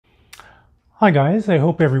Hi guys, I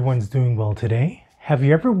hope everyone's doing well today. Have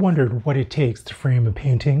you ever wondered what it takes to frame a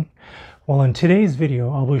painting? Well, in today's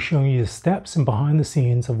video, I'll be showing you the steps and behind the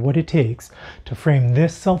scenes of what it takes to frame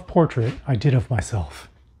this self-portrait I did of myself.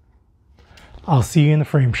 I'll see you in the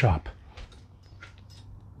frame shop.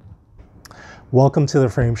 Welcome to the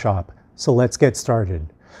frame shop. So let's get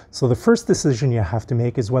started. So the first decision you have to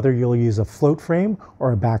make is whether you'll use a float frame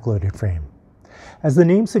or a backloaded frame. As the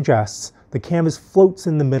name suggests, the canvas floats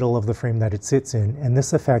in the middle of the frame that it sits in, and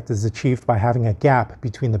this effect is achieved by having a gap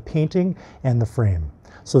between the painting and the frame.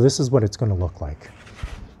 So this is what it's going to look like.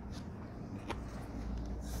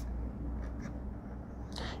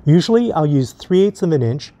 Usually I'll use 3/8 of an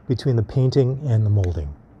inch between the painting and the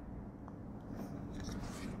molding.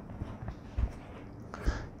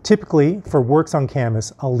 Typically, for works on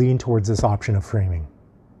canvas, I'll lean towards this option of framing.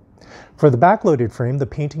 For the backloaded frame, the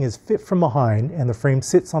painting is fit from behind and the frame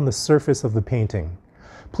sits on the surface of the painting.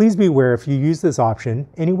 Please be aware if you use this option,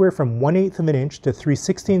 anywhere from 1/8 of an inch to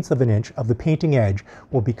 3/16 of an inch of the painting edge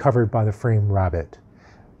will be covered by the frame rabbet.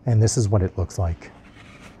 And this is what it looks like.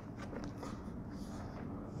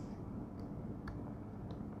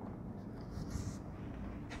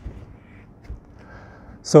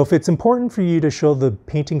 So if it's important for you to show the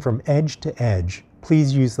painting from edge to edge,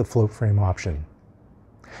 please use the float frame option.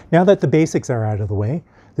 Now that the basics are out of the way,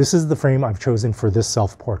 this is the frame I've chosen for this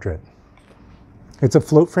self-portrait. It's a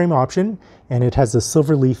float frame option and it has a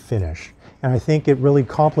silver leaf finish, and I think it really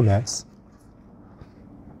complements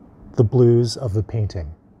the blues of the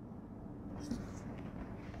painting.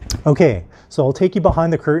 Okay, so I'll take you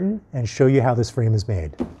behind the curtain and show you how this frame is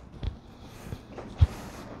made.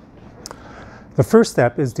 The first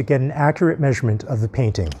step is to get an accurate measurement of the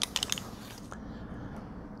painting.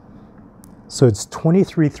 So it's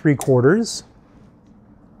 23 3/4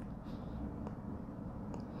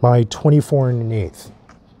 by 24 1/8.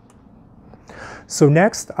 So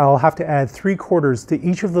next I'll have to add 3/4 to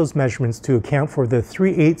each of those measurements to account for the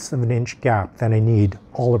 3/8 of an inch gap that I need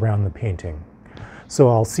all around the painting. So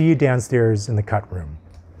I'll see you downstairs in the cut room.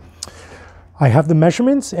 I have the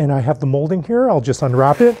measurements and I have the molding here. I'll just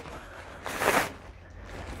unwrap it.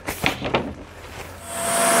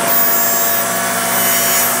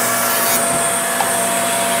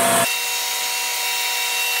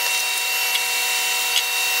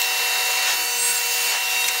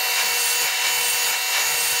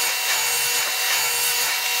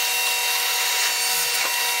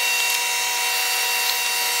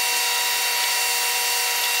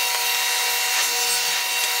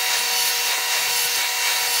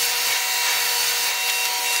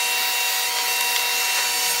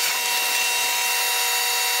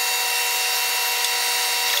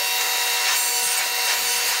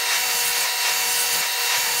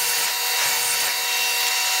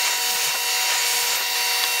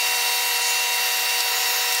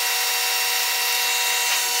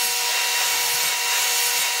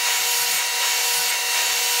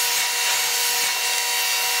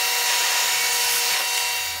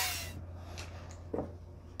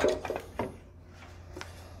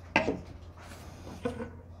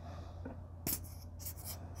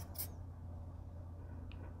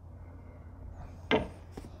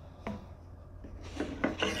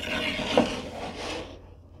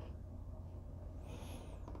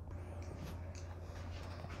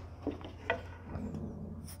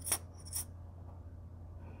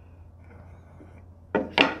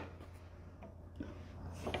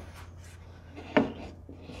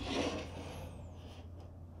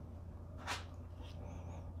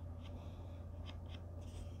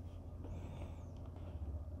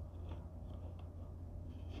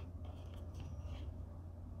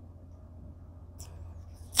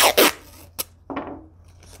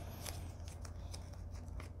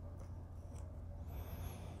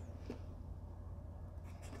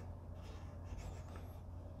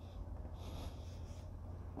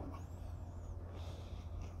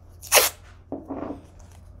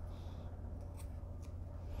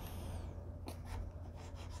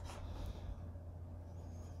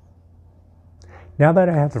 Now that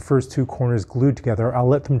I have the first two corners glued together, I'll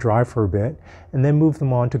let them dry for a bit and then move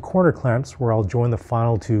them on to corner clamps where I'll join the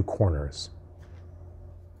final two corners.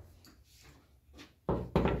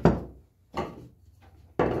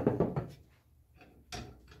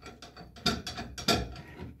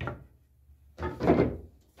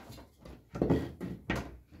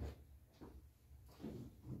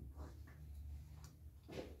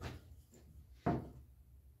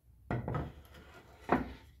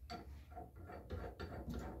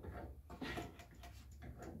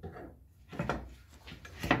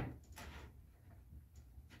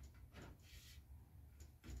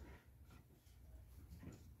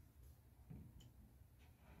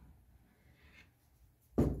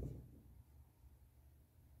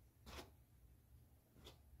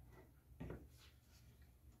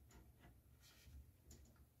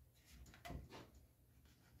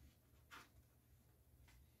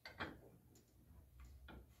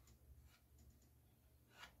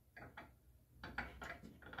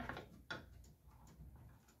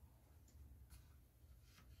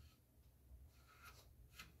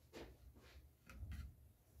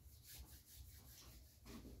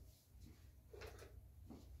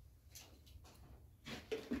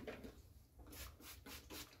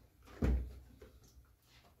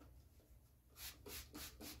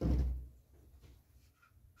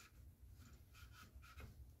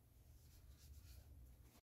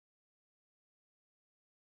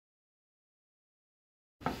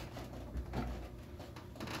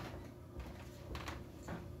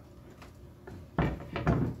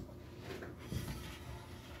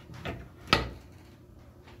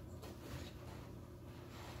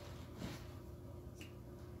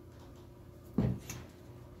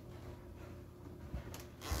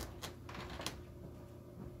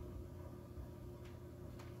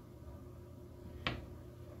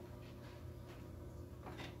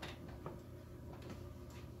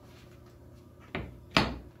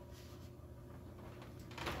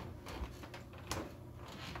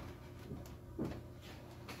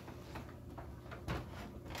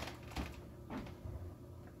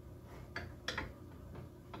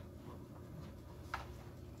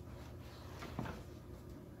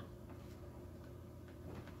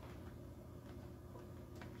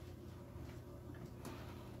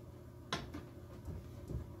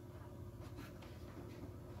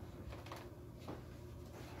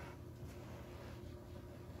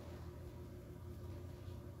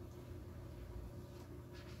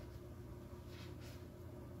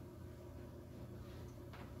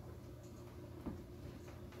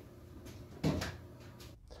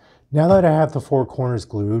 Now that I have the four corners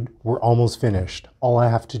glued, we're almost finished. All I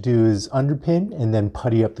have to do is underpin and then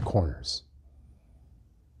putty up the corners.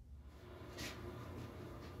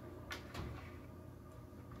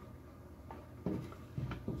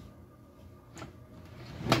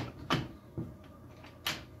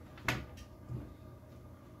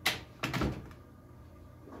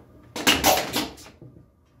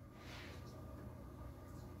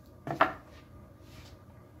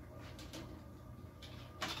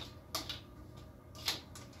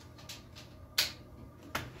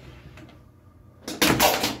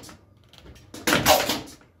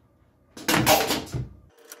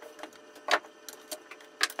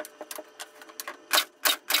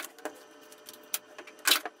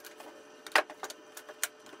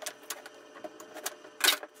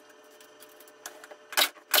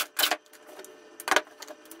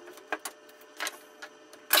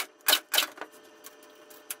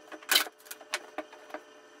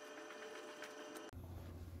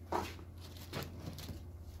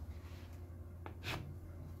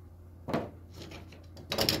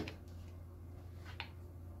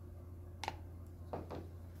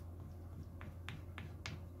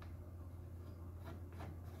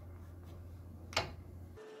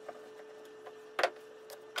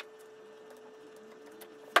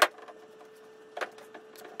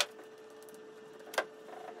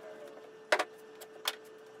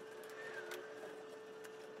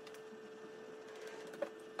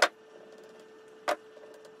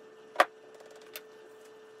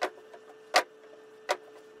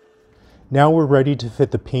 Now we're ready to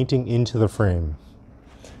fit the painting into the frame.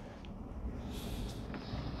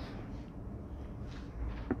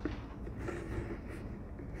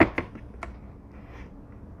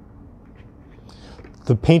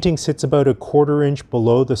 The painting sits about a quarter inch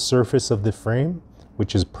below the surface of the frame,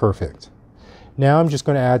 which is perfect. Now I'm just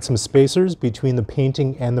going to add some spacers between the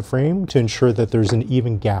painting and the frame to ensure that there's an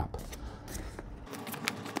even gap.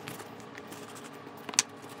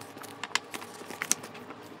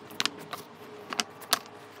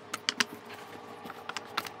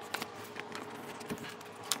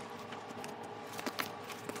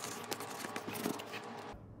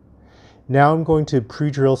 Now I'm going to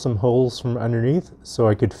pre-drill some holes from underneath so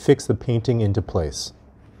I could fix the painting into place.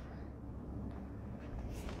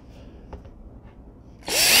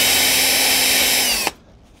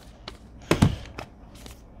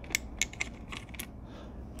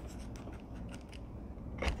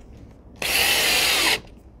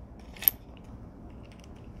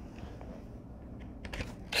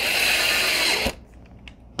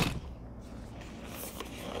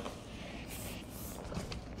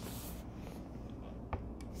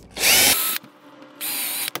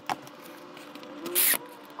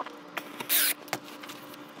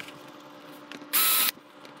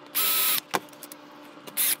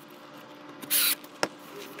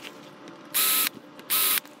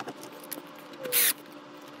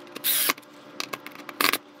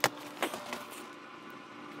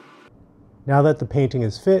 Now that the painting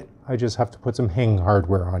is fit, I just have to put some hanging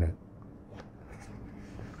hardware on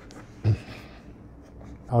it.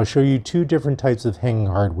 I'll show you two different types of hanging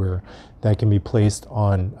hardware that can be placed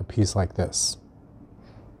on a piece like this.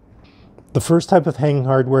 The first type of hanging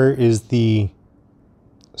hardware is the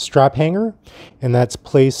strap hanger, and that's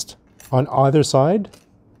placed on either side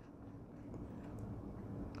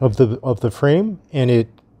of the frame, and it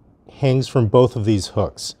hangs from both of these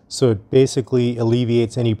hooks. So it basically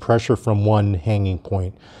alleviates any pressure from one hanging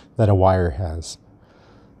point that a wire has.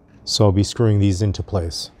 So I'll be screwing these into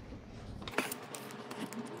place.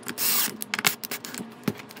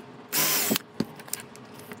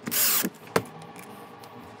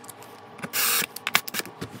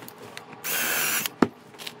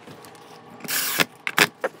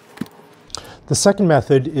 The second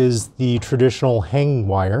method is the traditional hanging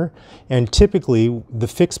wire, and typically the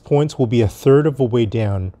fixed points will be a third of the way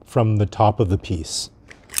down from the top of the piece.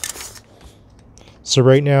 So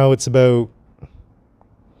right now it's about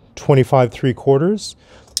 25 3/4.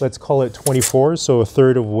 Let's call it 24, so a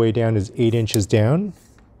third of the way down is 8 inches down.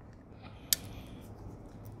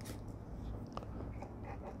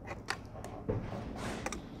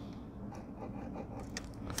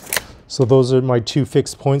 So those are my two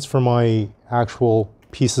fixed points for my actual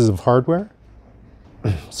pieces of hardware.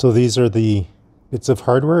 So these are the bits of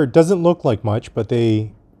hardware. It doesn't look like much, but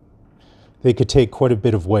they could take quite a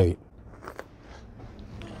bit of weight.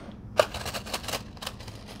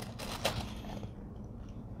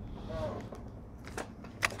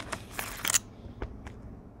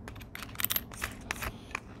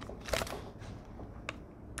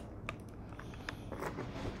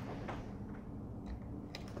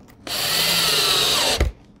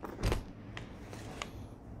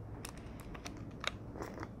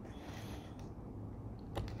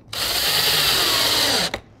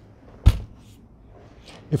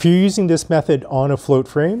 If you're using this method on a float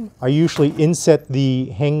frame, I usually inset the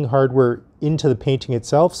hanging hardware into the painting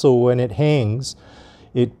itself, so when it hangs,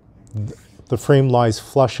 the frame lies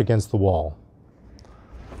flush against the wall.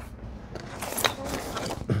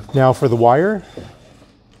 Now for the wire.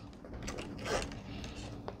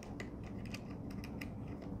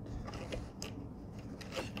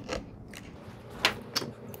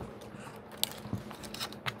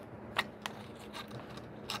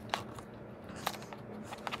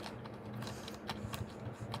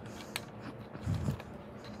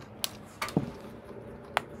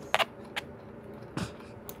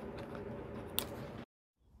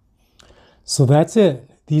 So that's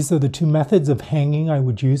it. These are the two methods of hanging I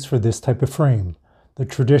would use for this type of frame: the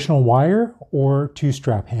traditional wire or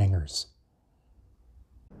two-strap hangers.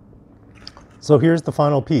 So here's the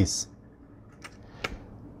final piece.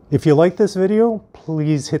 If you like this video,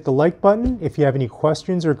 please hit the like button. If you have any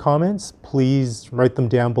questions or comments, please write them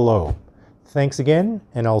down below. Thanks again,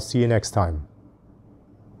 and I'll see you next time.